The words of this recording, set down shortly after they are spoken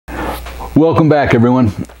Welcome back,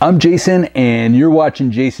 everyone. I'm Jason and you're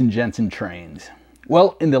watching Jason Jensen Trains.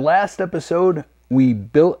 Well, in the last episode we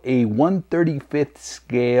built a 1/35th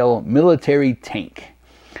scale military tank,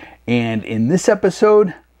 and in this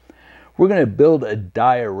episode we're going to build a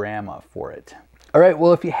diorama for it. Alright,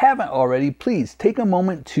 well, if you haven't already, please take a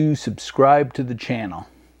moment to subscribe to the channel.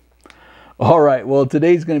 Alright, well,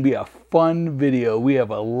 today's going to be a fun video. We have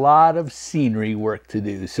a lot of scenery work to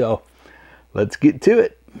do, so let's get to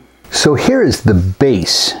it. So here is the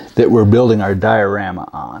base that we're building our diorama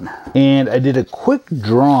on. And I did a quick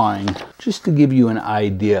drawing just to give you an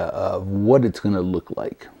idea of what it's going to look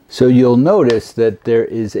like. So you'll notice that there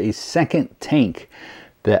is a second tank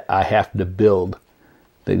that I have to build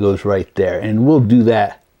that goes right there. And we'll do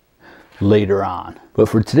that later on. But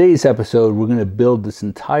for today's episode, we're going to build this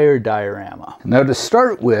entire diorama. Now to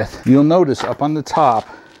start with, you'll notice up on the top,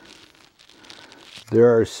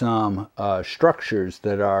 there are some structures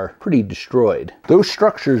that are pretty destroyed. Those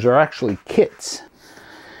structures are actually kits.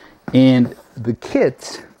 And the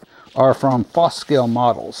kits are from Foss scale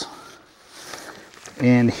models.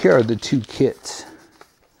 And here are the two kits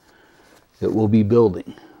that we'll be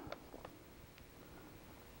building.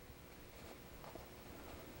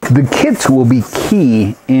 The kits will be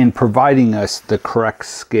key in providing us the correct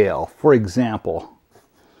scale. For example,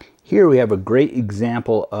 here we have a great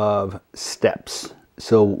example of steps.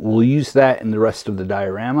 So we'll use that in the rest of the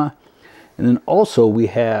diorama. And then also we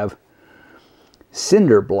have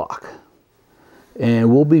cinder block. And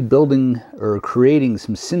we'll be building or creating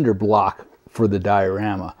some cinder block for the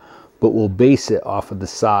diorama, but we'll base it off of the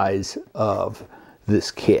size of this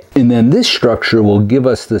kit. And then this structure will give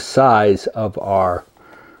us the size of our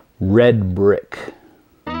red brick.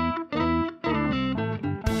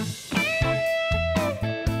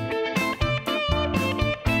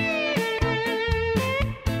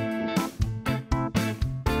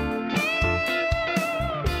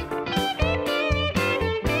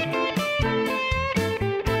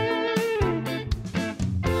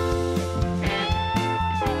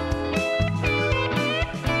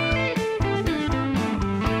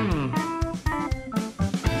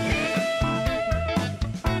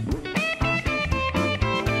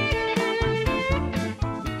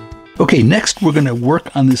 Okay, next we're going to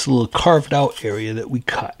work on this little carved out area that we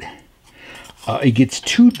cut. It gets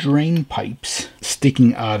two drain pipes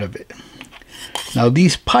sticking out of it. Now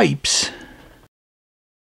these pipes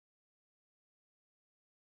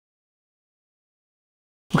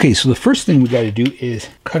okay, so the first thing we got to do is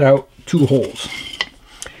cut out two holes.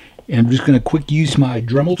 And I'm just going to quick use my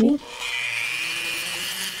Dremel tool.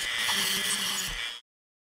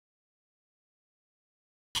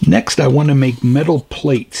 Next, I want to make metal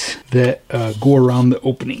plates that go around the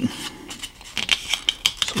opening.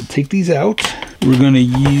 So we'll take these out. We're going to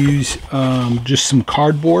use just some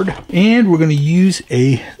cardboard, and we're going to use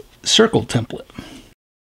a circle template.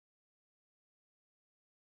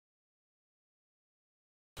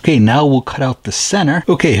 Okay, now we'll cut out the center.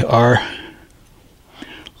 Okay, our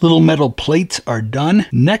little metal plates are done.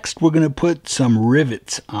 Next, we're going to put some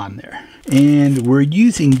rivets on there. And we're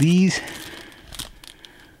using these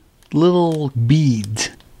little beads.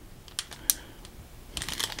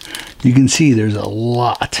 You can see there's a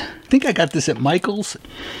lot. I think I got this at Michael's.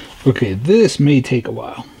 Okay, this may take a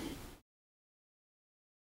while.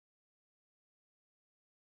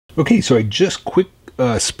 Okay, so I just quick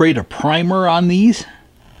sprayed a primer on these.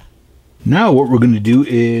 Now what we're going to do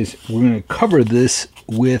is we're going to cover this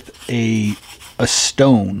with a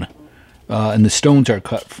stone. And the stones are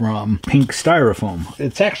cut from pink styrofoam.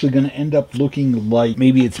 It's actually going to end up looking like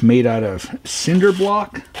maybe it's made out of cinder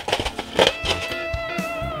block.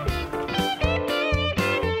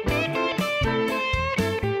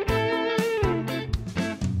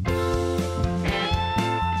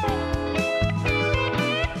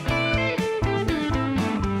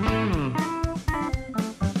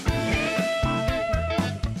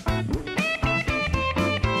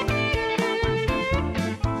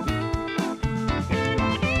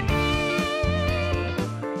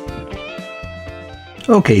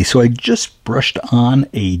 Okay, so I just brushed on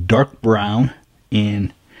a dark brown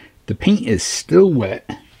and the paint is still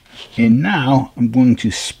wet. And now I'm going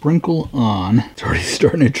to sprinkle on, it's already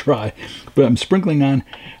starting to dry, but I'm sprinkling on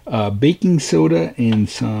baking soda and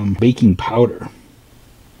some baking powder.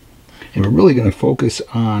 And we're really going to focus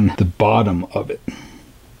on the bottom of it.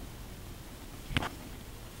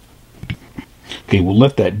 Okay, we'll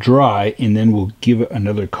let that dry and then we'll give it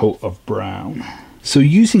another coat of brown. So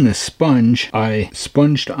using a sponge, I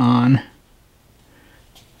sponged on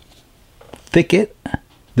thicket,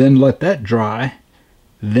 then let that dry,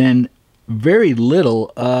 then very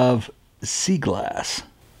little of sea glass.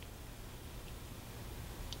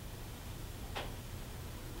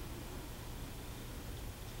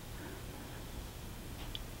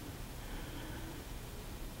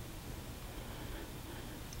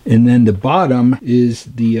 And then the bottom is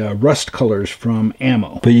the rust colors from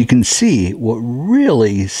ammo. But you can see what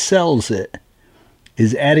really sells it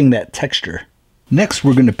is adding that texture. Next,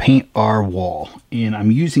 we're going to paint our wall, and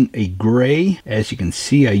I'm using a gray. As you can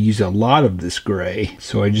see, I use a lot of this gray,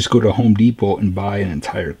 so I just go to Home Depot and buy an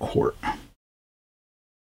entire quart. I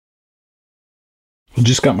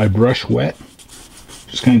just got my brush wet,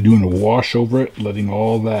 just kind of doing a wash over it, letting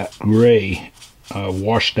all that gray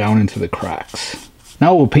wash down into the cracks.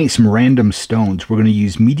 Now we'll paint some random stones. We're going to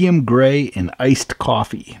use medium gray and iced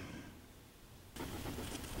coffee.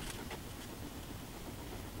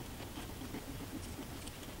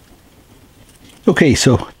 Okay,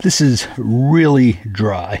 so this is really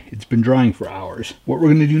dry. It's been drying for hours. What we're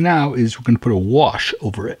going to do now is we're going to put a wash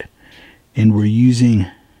over it. And we're using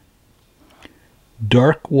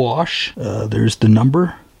dark wash. There's the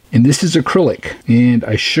number. And this is acrylic. And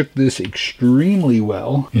I shook this extremely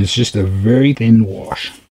well. It's just a very thin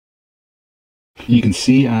wash. You can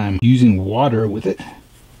see I'm using water with it.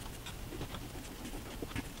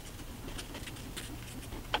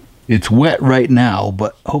 It's wet right now,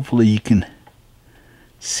 but hopefully you can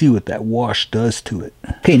see what that wash does to it.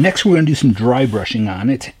 Okay, next we're going to do some dry brushing on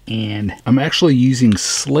it, and I'm actually using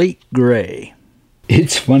slate gray.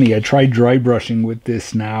 It's funny, I tried dry brushing with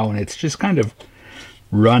this now, and it's just kind of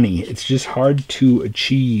runny. It's just hard to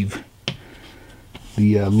achieve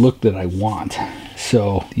the look that I want.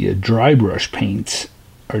 So the dry brush paints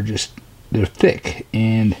are just, they're thick,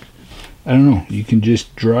 and I don't know, you can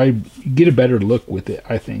just get a better look with it,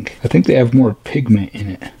 I think. I think they have more pigment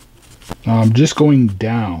in it. I'm just going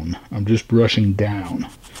down. I'm just brushing down.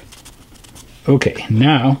 Okay,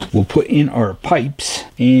 now we'll put in our pipes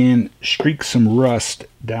and streak some rust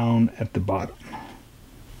down at the bottom.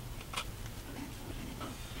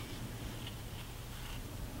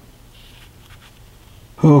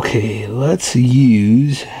 Okay, let's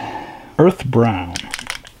use earth brown.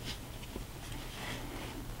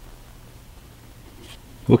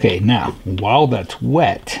 Okay, now, while that's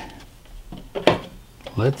wet,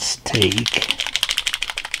 let's take,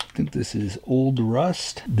 I think this is old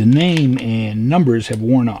rust. The name and numbers have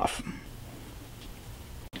worn off.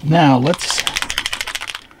 Now let's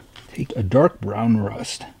take a dark brown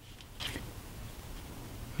rust.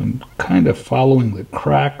 I'm kind of following the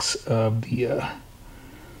cracks of the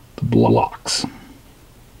blocks.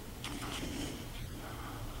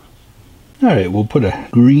 Alright, we'll put a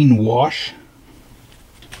green wash.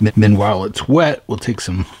 Then while it's wet, we'll take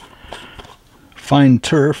some fine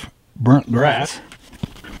turf, burnt grass.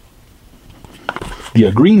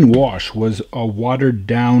 The green wash was a watered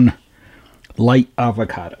down light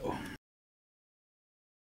avocado.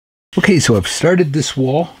 Okay, so I've started this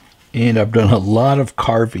wall and I've done a lot of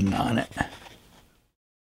carving on it.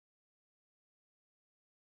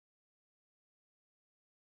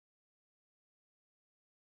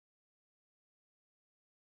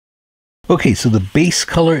 Okay, so the base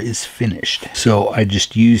color is finished. So I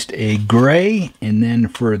just used a gray, and then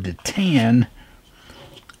for the tan,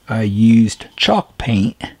 I used chalk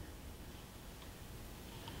paint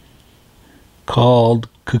called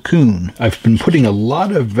Cocoon. I've been putting a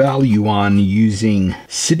lot of value on using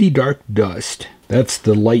City Dark Dust. That's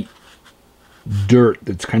the light dirt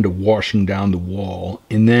that's kind of washing down the wall.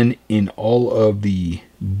 And then in all of the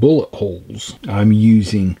bullet holes, I'm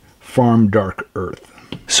using Farm Dark Earth.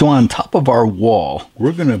 So on top of our wall,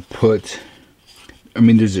 we're going to put,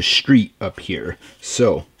 there's a street up here.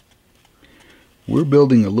 So we're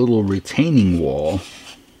building a little retaining wall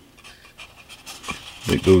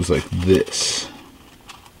that goes like this.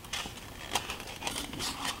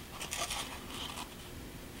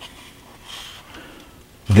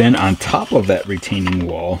 Then on top of that retaining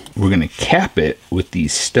wall, we're going to cap it with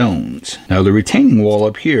these stones. Now the retaining wall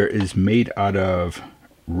up here is made out of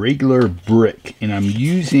regular brick, and I'm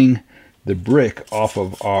using the brick off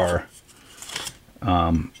of our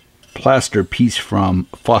plaster piece from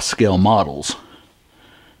Foscale Models.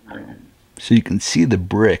 So you can see the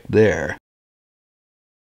brick there.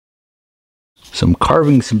 So I'm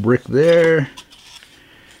carving some brick there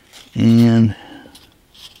and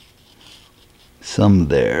some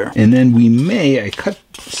there. And then I cut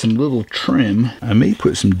some little trim. I may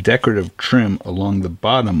put some decorative trim along the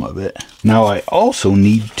bottom of it. Now I also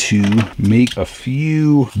need to make a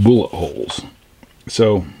few bullet holes.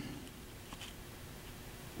 So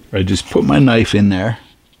I just put my knife in there.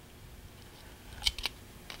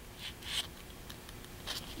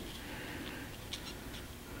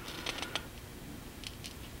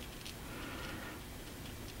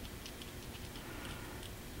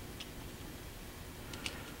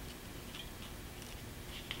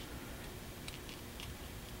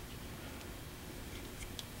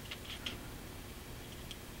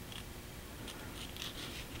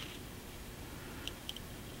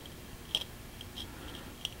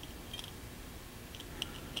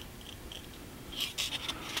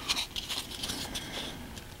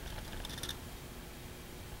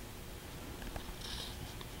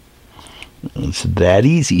 It's that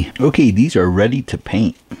easy. Okay, these are ready to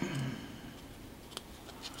paint.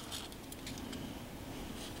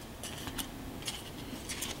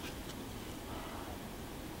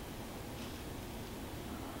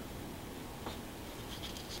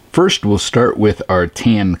 First, we'll start with our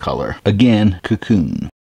tan color. Again, Cocoon.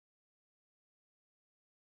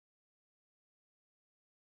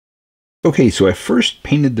 Okay, so I first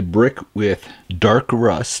painted the brick with dark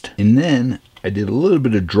rust, and then I did a little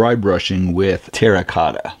bit of dry brushing with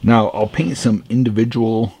terracotta. Now, I'll paint some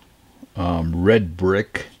individual red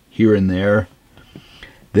brick here and there.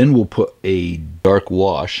 Then we'll put a dark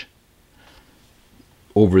wash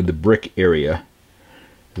over the brick area.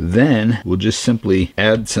 Then we'll just simply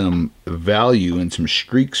add some value and some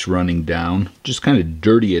streaks running down, just kind of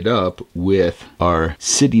dirty it up with our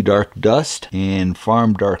City Dark Dust and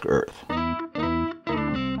Farm Dark Earth.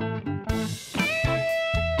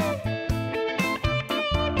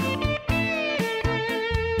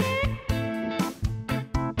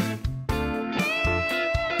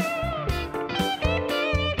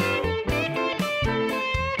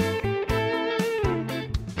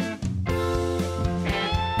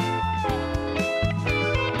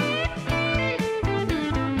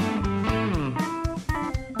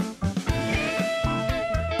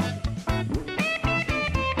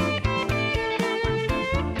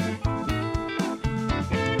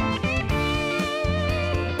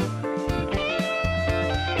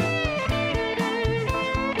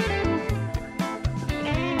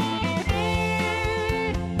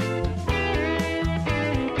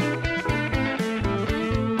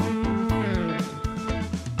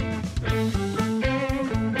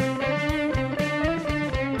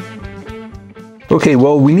 Okay,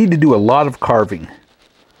 well, we need to do a lot of carving.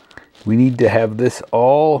 We need to have this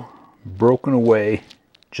all broken away,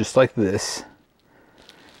 just like this.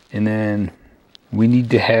 And then we need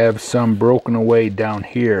to have some broken away down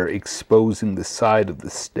here, exposing the side of the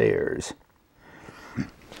stairs.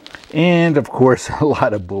 And, of course, a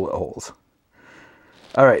lot of bullet holes.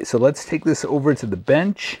 All right, so let's take this over to the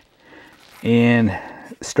bench and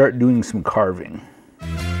start doing some carving.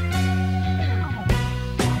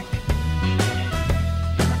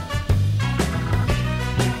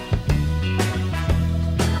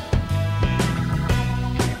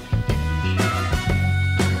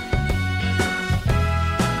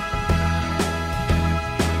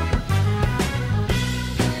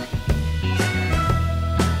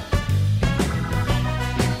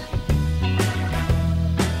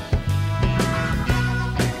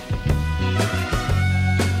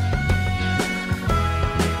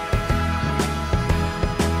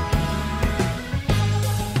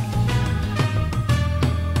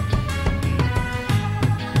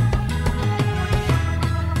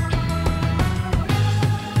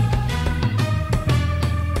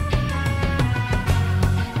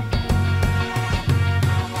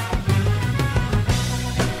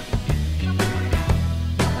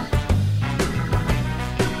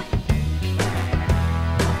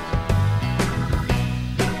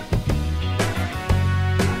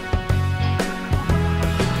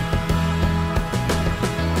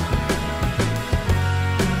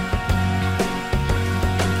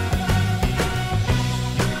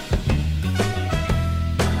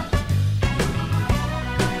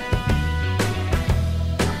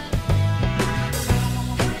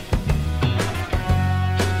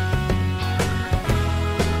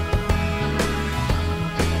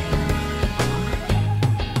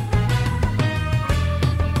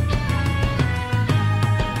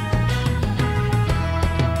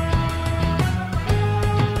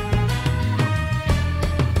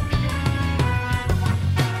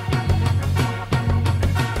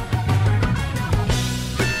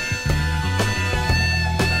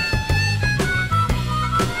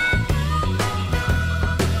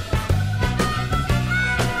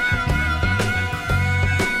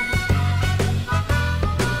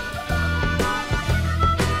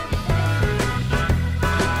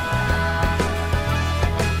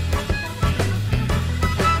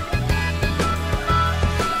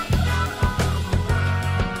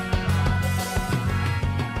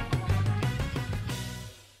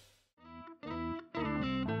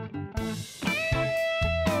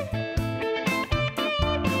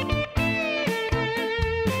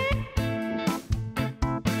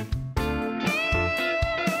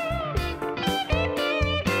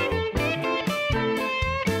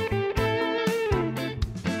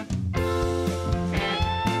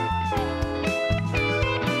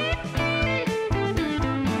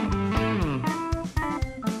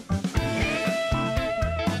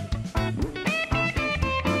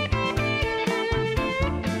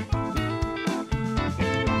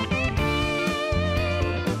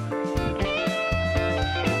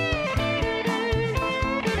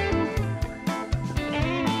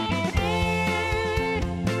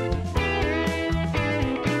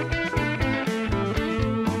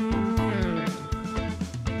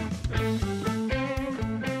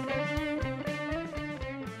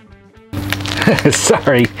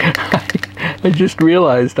 Sorry, I just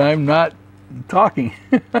realized I'm not talking.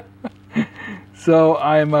 So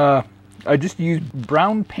I just used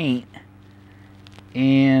brown paint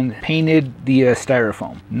and painted the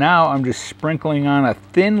styrofoam. Now I'm just sprinkling on a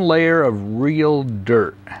thin layer of real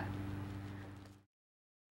dirt.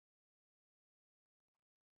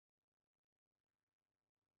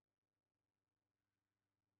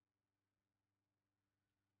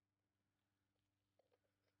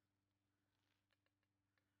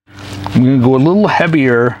 I'm going to go a little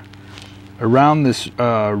heavier around this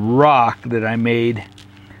rock that I made.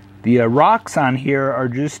 The rocks on here are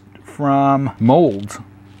just from molds,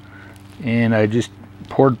 and I just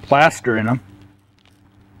poured plaster in them.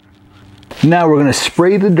 Now we're going to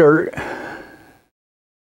spray the dirt.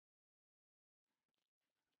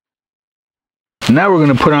 Now we're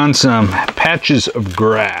going to put on some patches of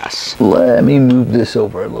grass. Let me move this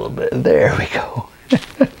over a little bit. There we go.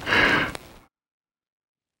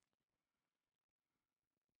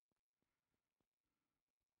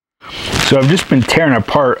 So I've just been tearing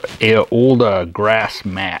apart an old grass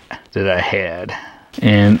mat that I had.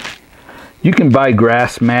 And you can buy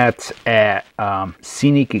grass mats at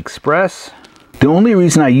Scenic Express. The only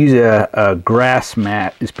reason I use a grass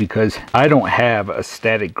mat is because I don't have a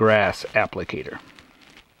static grass applicator.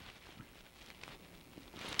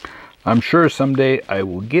 I'm sure someday I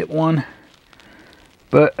will get one,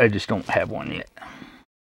 but I just don't have one yet.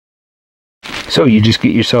 So you just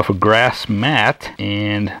get yourself a grass mat,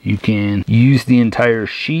 and you can use the entire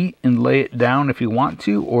sheet and lay it down if you want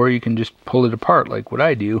to, or you can just pull it apart like what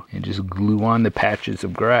I do and just glue on the patches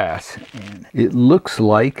of grass. And it looks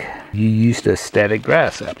like you used a static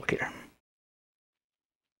grass applicator.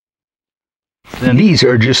 Then these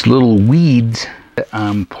are just little weeds that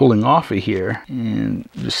I'm pulling off of here and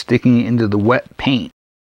just sticking it into the wet paint.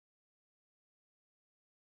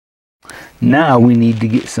 Now we need to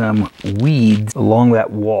get some weeds along that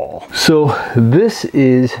wall. So this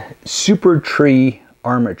is Super Tree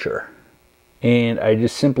armature, and I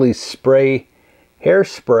just simply spray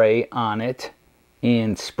hairspray on it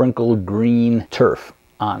and sprinkle green turf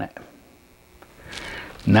on it.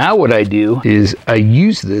 Now what I do is I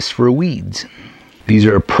use this for weeds. These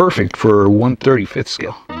are perfect for 1/35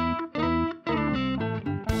 scale.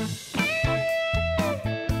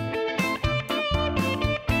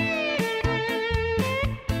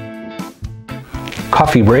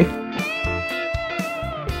 Coffee break.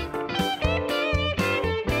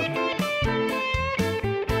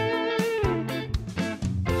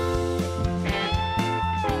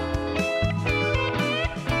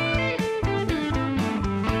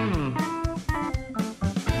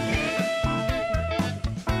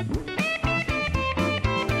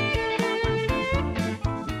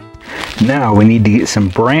 Now we need to get some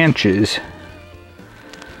branches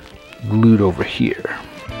glued over here.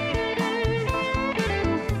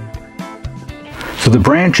 So the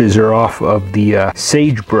branches are off of the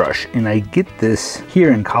sagebrush, and I get this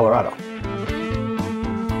here in Colorado.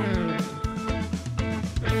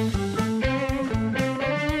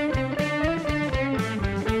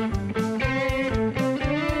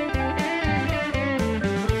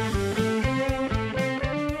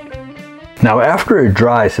 Now after it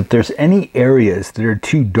dries, if there's any areas that are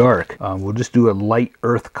too dark, we'll just do a light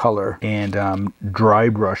earth color and dry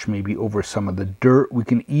brush maybe over some of the dirt. We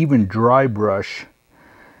can even dry brush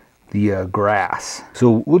the grass.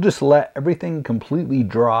 So we'll just let everything completely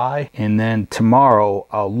dry, and then tomorrow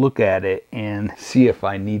I'll look at it and see if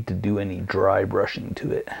I need to do any dry brushing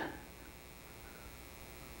to it.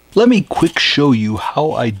 Let me quick show you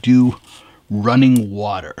how I do running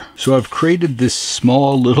water. So I've created this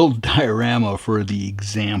small little diorama for the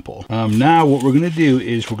example. Now what we're going to do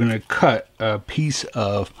is we're going to cut a piece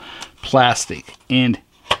of plastic, and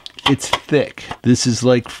it's thick. This is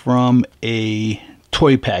like from a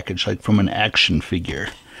toy package, like from an action figure,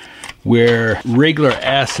 where regular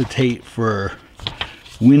acetate for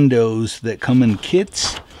windows that come in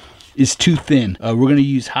kits is too thin. We're going to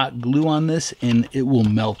use hot glue on this, and it will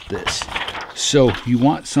melt this. So you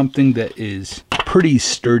want something that is pretty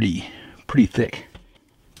sturdy, pretty thick.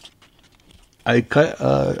 I cut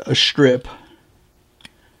a strip,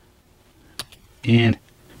 and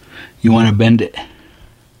you want to bend it.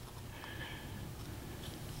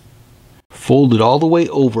 Fold it all the way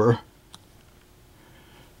over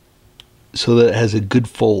so that it has a good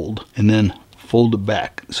fold, and then fold it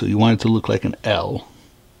back. So you want it to look like an L.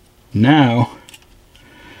 Now,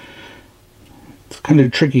 it's kind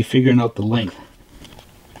of tricky figuring out the length,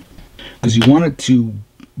 because you want it to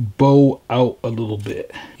bow out a little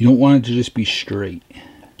bit. You don't want it to just be straight.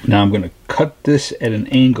 Now I'm going to cut this at an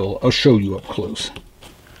angle. I'll show you up close.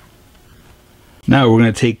 Now we're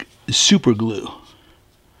going to take super glue.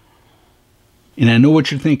 And I know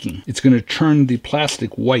what you're thinking. It's going to turn the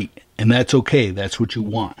plastic white, and that's okay. That's what you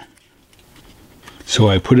want. So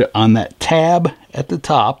I put it on that tab at the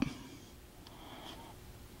top,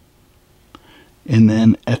 and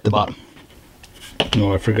then at the bottom.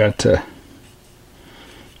 Oh, I forgot to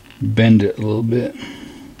bend it a little bit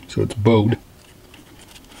so it's bowed.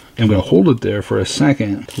 I'm going to hold it there for a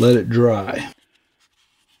second, let it dry.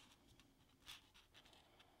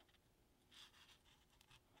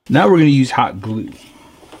 Now we're going to use hot glue.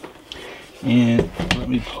 And let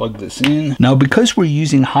me plug this in. Now, because we're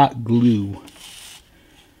using hot glue,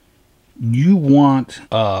 you want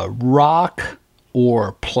rock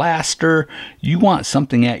or plaster. You want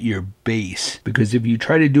something at your base, because if you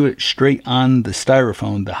try to do it straight on the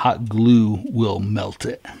styrofoam, the hot glue will melt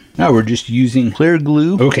it. Now we're just using clear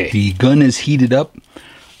glue. Okay, the gun is heated up.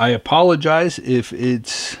 I apologize if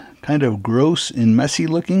it's kind of gross and messy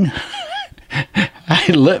looking.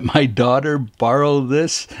 I let my daughter borrow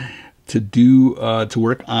this to do to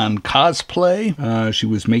work on cosplay. She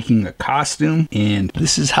was making a costume, and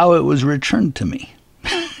this is how it was returned to me.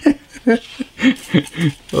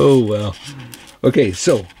 Oh well. Okay,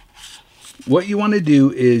 so what you want to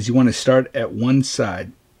do is you want to start at one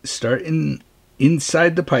side. Start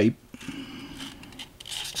inside the pipe.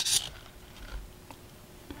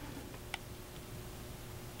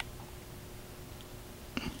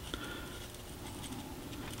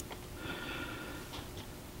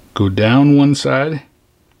 Go down one side,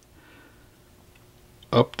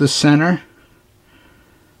 up the center,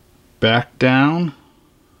 back down,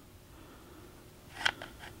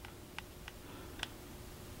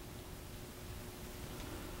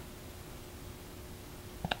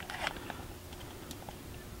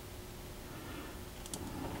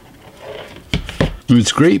 and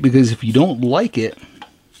it's great because if you don't like it,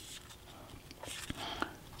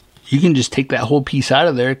 you can just take that whole piece out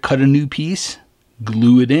of there, cut a new piece,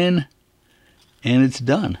 glue it in, and it's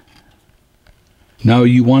done. Now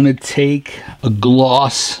you want to take a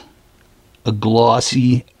glossy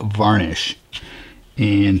varnish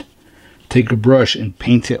and take a brush and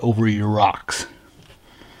paint it over your rocks.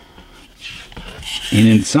 And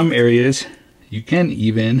in some areas you can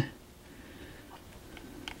even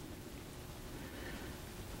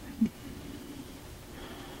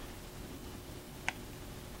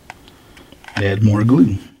add more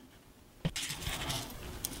glue.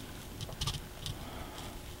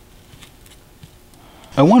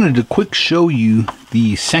 I wanted to quick show you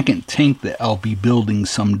the second tank that I'll be building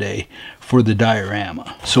someday for the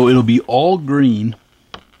diorama. So it'll be all green,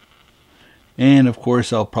 and of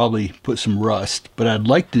course I'll probably put some rust, but I'd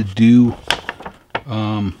like to do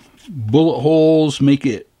bullet holes, make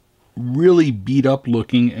it really beat up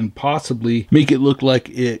looking, and possibly make it look like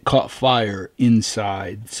it caught fire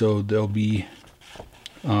inside. So there'll be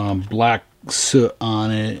black soot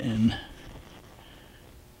on it. And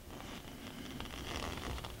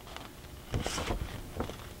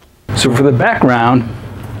so for the background,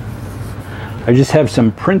 I just have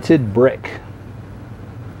some printed brick.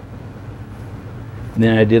 And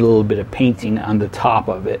then I did a little bit of painting on the top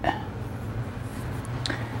of it.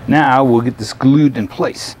 Now we'll get this glued in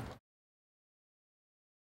place.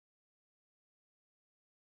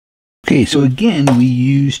 Okay, so again, we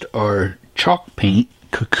used our chalk paint,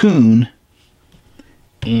 Cocoon,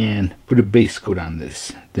 and put a base coat on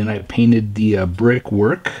this. Then I painted the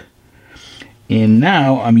brickwork. And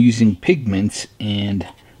now I'm using pigments, and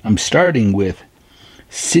I'm starting with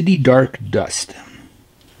City Dark Dust.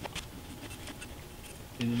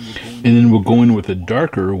 And then we'll go in with a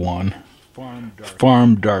darker one,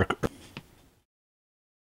 Farm Dark.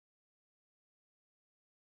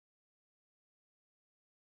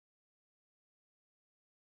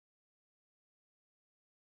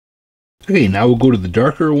 Okay, now we'll go to the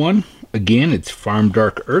darker one. Again, it's Farm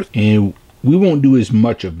Dark Earth, and we won't do as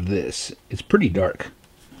much of this. It's pretty dark.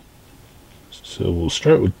 So we'll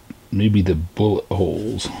start with maybe the bullet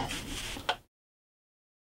holes.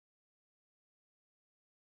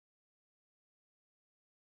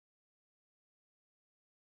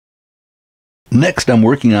 Next, I'm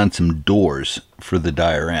working on some doors for the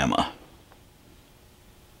diorama.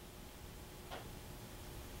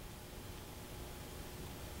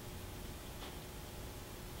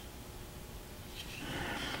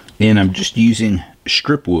 And I'm just using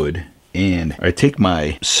strip wood, and I take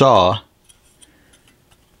my saw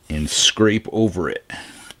and scrape over it,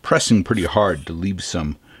 pressing pretty hard to leave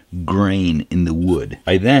some grain in the wood.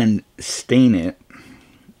 I then stain it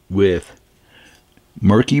with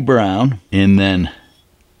murky brown and then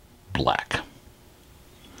black.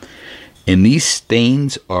 And these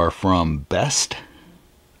stains are from Best.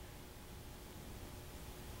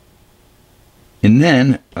 And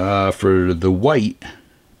then for the white,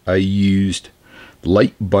 I used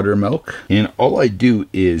light buttermilk. And all I do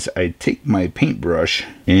is I take my paintbrush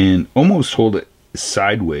and almost hold it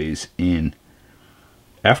sideways, and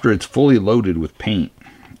after it's fully loaded with paint,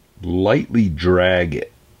 lightly drag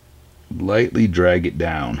it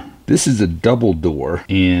down. This is a double door,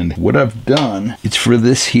 and what I've done, it's for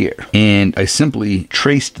this here, and I simply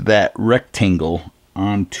traced that rectangle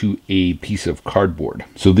onto a piece of cardboard.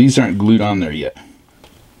 So these aren't glued on there yet.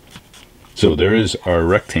 So there is our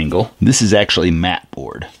rectangle. This is actually mat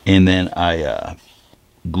board, and then I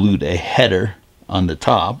glued a header on the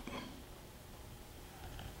top.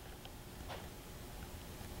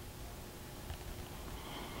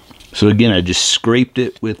 So again, I just scraped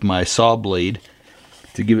it with my saw blade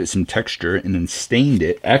to give it some texture, and then stained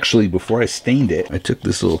it. Actually, before I stained it, I took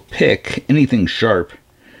this little pick, anything sharp,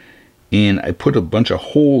 and I put a bunch of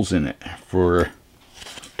holes in it to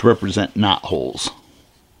represent knot holes.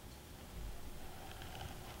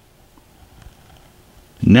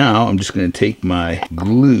 Now I'm just going to take my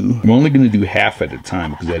glue. I'm only going to do half at a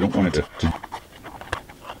time because I don't want it to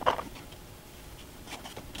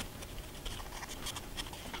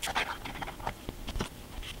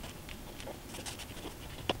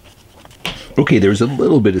Okay, there's a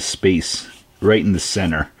little bit of space right in the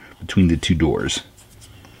center between the two doors.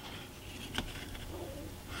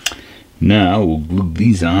 Now we'll glue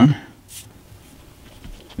these on.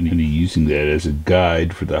 I'm going to be using that as a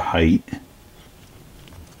guide for the height.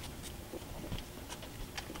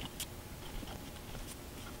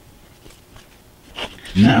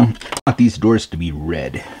 Now, I want these doors to be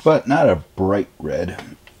red, but not a bright red.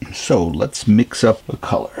 So let's mix up a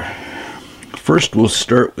color. First, we'll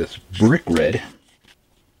start with brick red.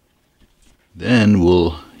 Then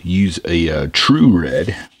we'll use a true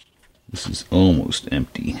red. This is almost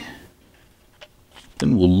empty.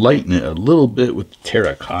 Then we'll lighten it a little bit with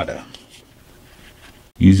terracotta.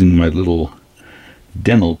 Using my little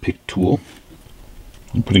dental pick tool.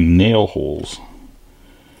 I'm putting nail holes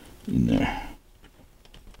in there.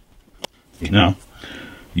 Now,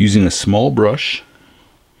 using a small brush,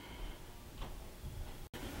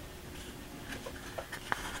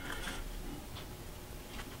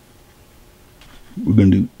 we're going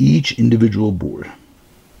to do each individual board.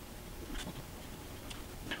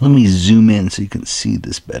 Let me zoom in so you can see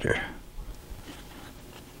this better.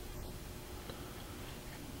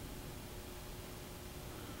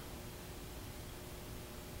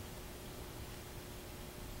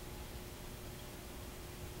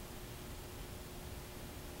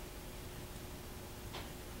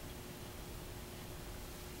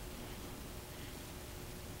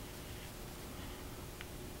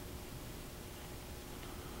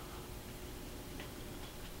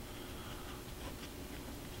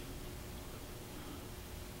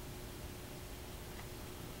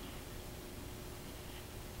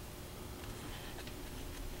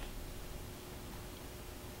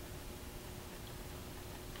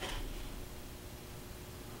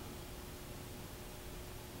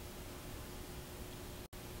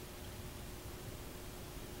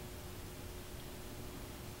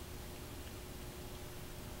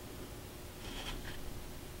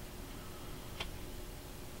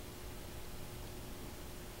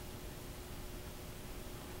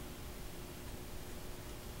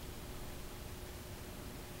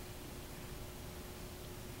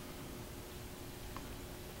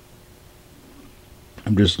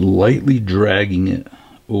 I'm just lightly dragging it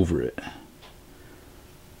over it.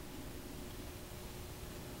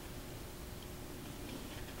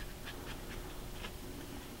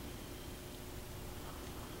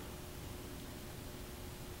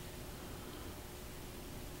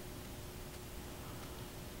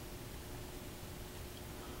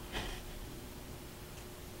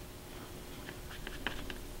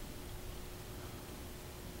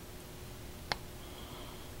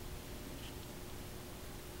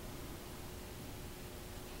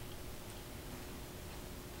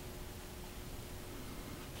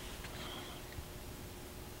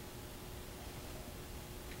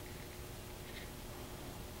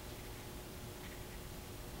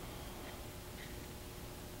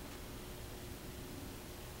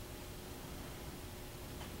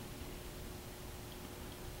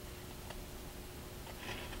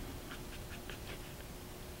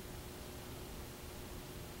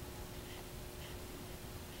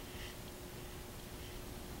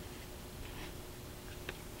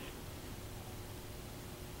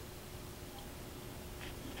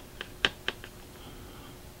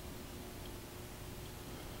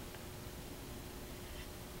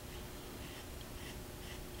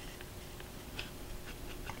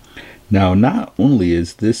 Now, not only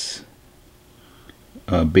is this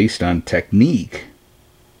based on technique,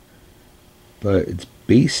 but it's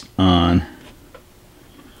based on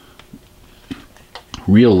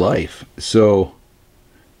real life. So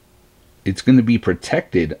it's going to be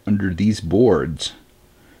protected under these boards,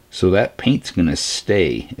 so that paint's going to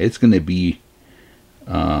stay. It's going to be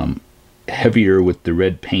heavier with the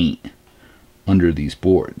red paint under these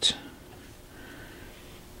boards,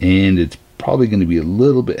 and it's probably going to be a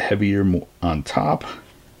little bit heavier on top.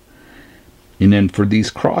 And then for these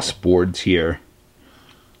cross boards here,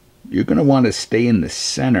 you're going to want to stay in the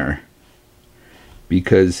center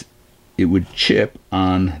because it would chip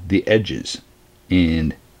on the edges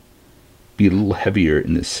and be a little heavier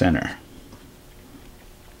in the center.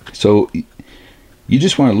 So you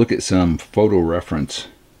just want to look at some photo reference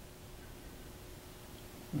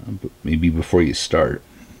maybe before you start.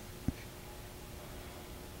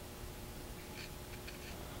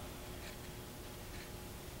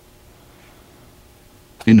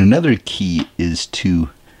 And another key is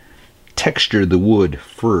to texture the wood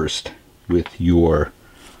first with the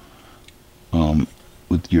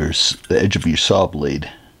edge of your saw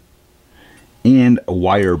blade and a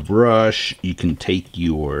wire brush. You can take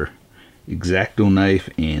your X-Acto knife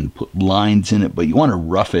and put lines in it, but you want to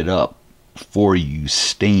rough it up before you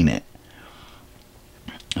stain it.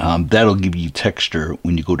 That'll give you texture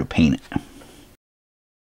when you go to paint it.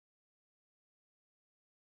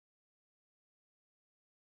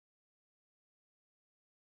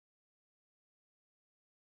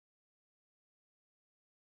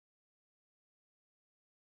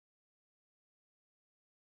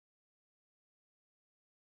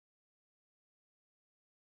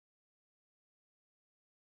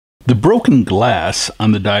 The broken glass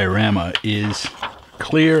on the diorama is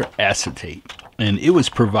clear acetate, and it was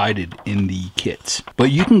provided in the kits.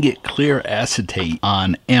 But you can get clear acetate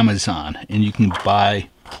on Amazon, and you can buy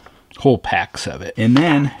whole packs of it. And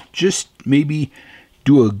then just maybe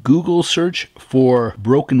do a Google search for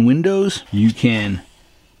broken windows. You can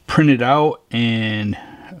print it out, and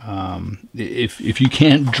if you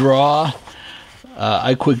can't draw,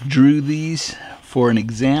 I quick drew these for an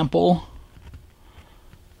example.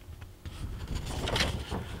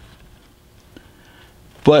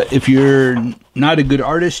 But if you're not a good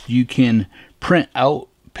artist, you can print out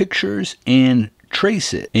pictures and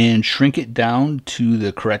trace it and shrink it down to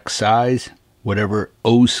the correct size, whatever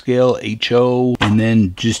O scale, HO, and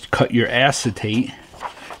then just cut your acetate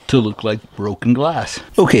to look like broken glass.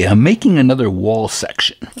 Okay, I'm making another wall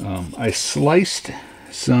section. I sliced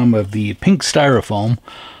some of the pink styrofoam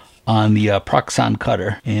on the Proxxon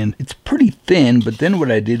cutter, and it's pretty thin, but then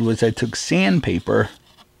what I did was I took sandpaper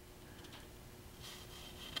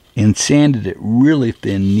and sanded it really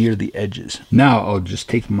thin near the edges. Now I'll just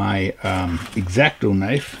take my X-Acto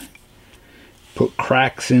knife, put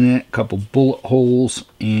cracks in it, a couple bullet holes,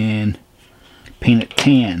 and paint it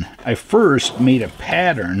tan. I first made a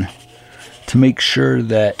pattern to make sure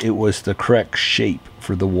that it was the correct shape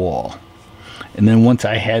for the wall. And then once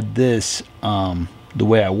I had this the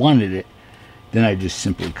way I wanted it, then I just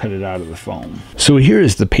simply cut it out of the foam. So here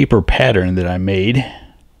is the paper pattern that I made.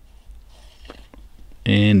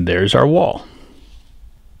 And there's our wall.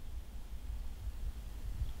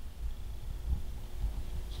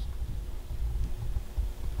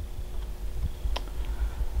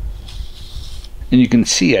 And you can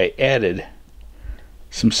see I added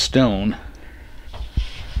some stone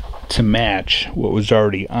to match what was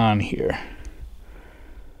already on here.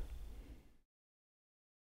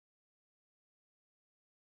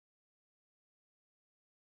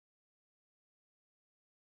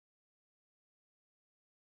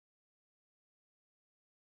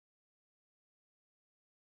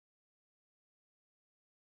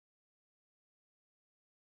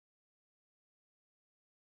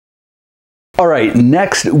 All right,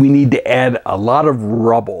 next we need to add a lot of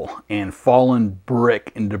rubble and fallen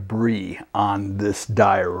brick and debris on this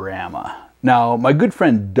diorama. Now, my good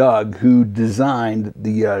friend Doug, who designed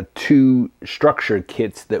the two structure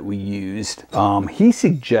kits that we used, he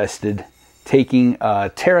suggested taking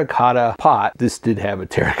a terracotta pot, this did have a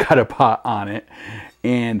terracotta pot on it,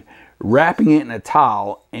 and wrapping it in a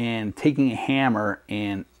towel and taking a hammer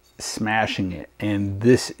and smashing it. And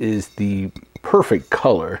this is the perfect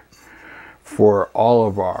color for all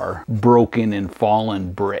of our broken and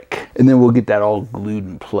fallen brick. And then we'll get that all glued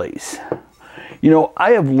in place. You know,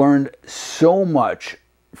 I have learned so much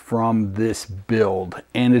from this build,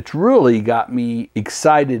 and it's really got me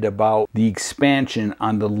excited about the expansion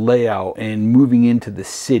on the layout and moving into the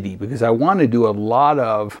city, because I want to do a lot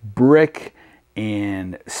of brick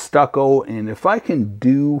and stucco. And if I can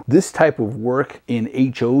do this type of work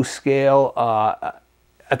in HO scale,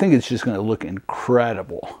 I think it's just going to look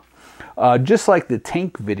incredible. Just like the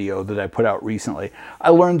tank video that I put out recently, I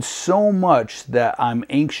learned so much that I'm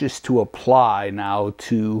anxious to apply now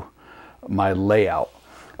to my layout.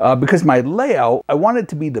 Because my layout, I want it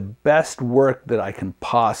to be the best work that I can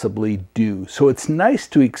possibly do. So it's nice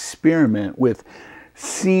to experiment with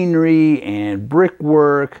scenery and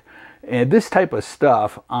brickwork and this type of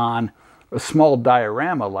stuff on a small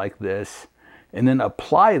diorama like this, and then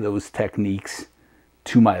apply those techniques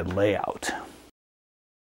to my layout.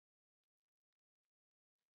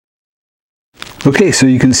 Okay, so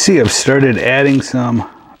you can see I've started adding some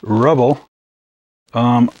rubble.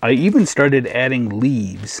 I even started adding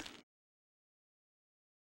leaves.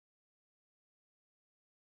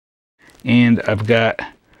 And I've got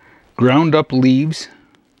ground up leaves.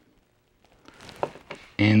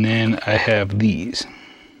 And then I have these.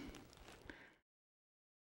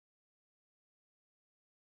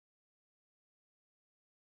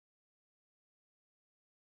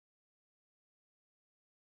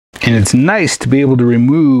 And it's nice to be able to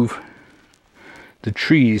remove the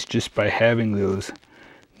trees just by having those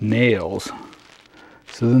nails.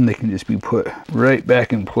 So then they can just be put right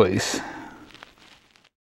back in place.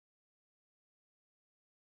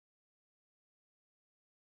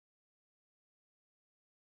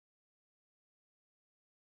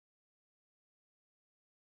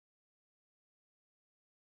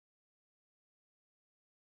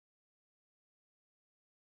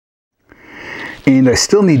 And I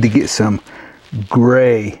still need to get some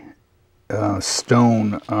gray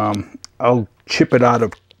stone. I'll chip it out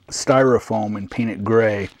of styrofoam and paint it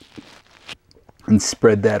gray and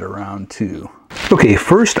spread that around too. Okay,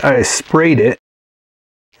 first I sprayed it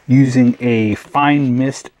using a fine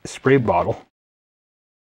mist spray bottle.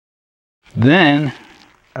 Then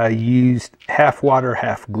I used half water,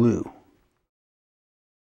 half glue.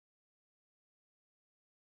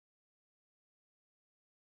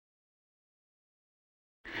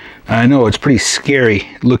 I know it's pretty scary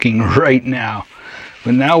looking right now,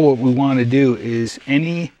 but now what we want to do is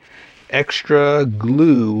any extra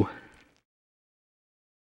glue,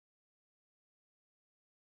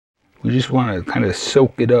 we just want to kind of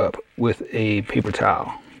soak it up with a paper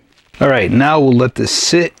towel. All right, now we'll let this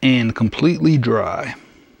sit and completely dry.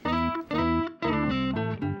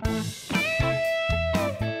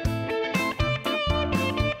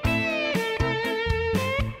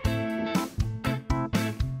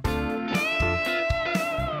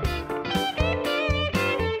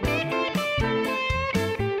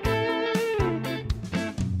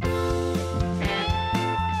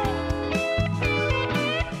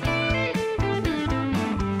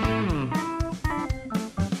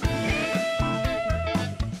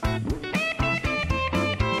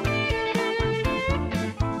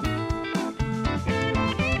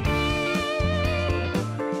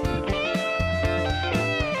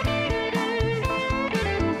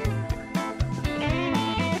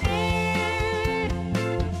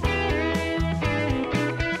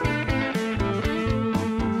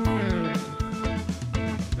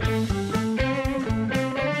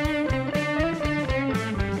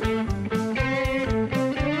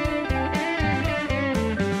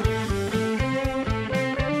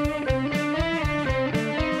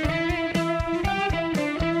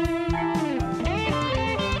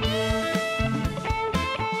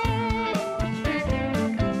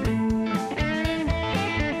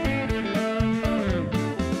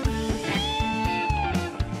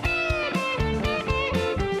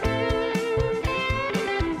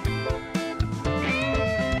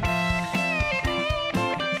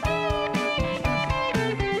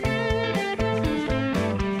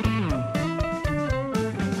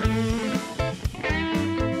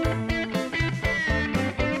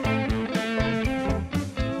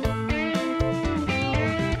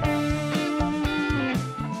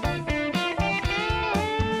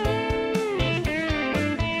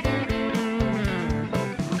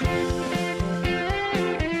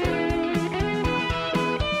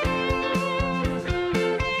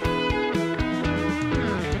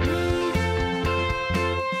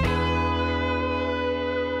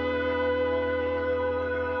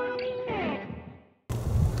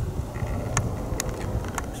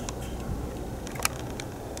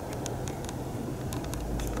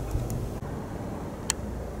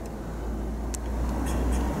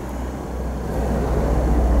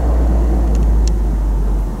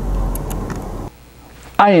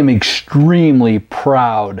 I am extremely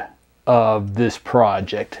proud of this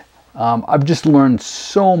project. I've just learned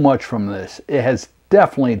so much from this. It has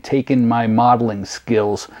definitely taken my modeling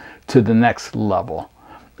skills to the next level.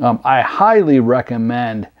 I highly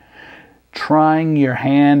recommend trying your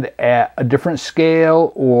hand at a different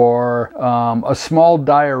scale or a small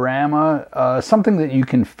diorama, something that you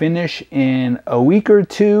can finish in a week or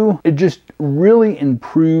two. It just really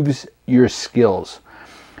improves your skills.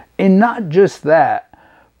 And not just that,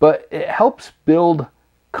 but it helps build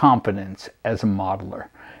confidence as a modeler.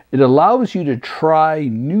 It allows you to try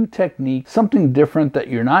new techniques, something different that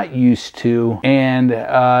you're not used to, and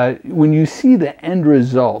when you see the end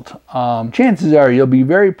result, chances are you'll be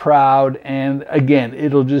very proud, and again,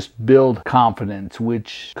 it'll just build confidence,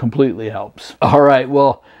 which completely helps. All right,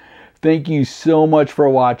 well, thank you so much for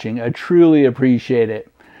watching. I truly appreciate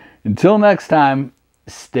it. Until next time,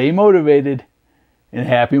 stay motivated and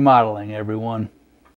happy modeling, everyone.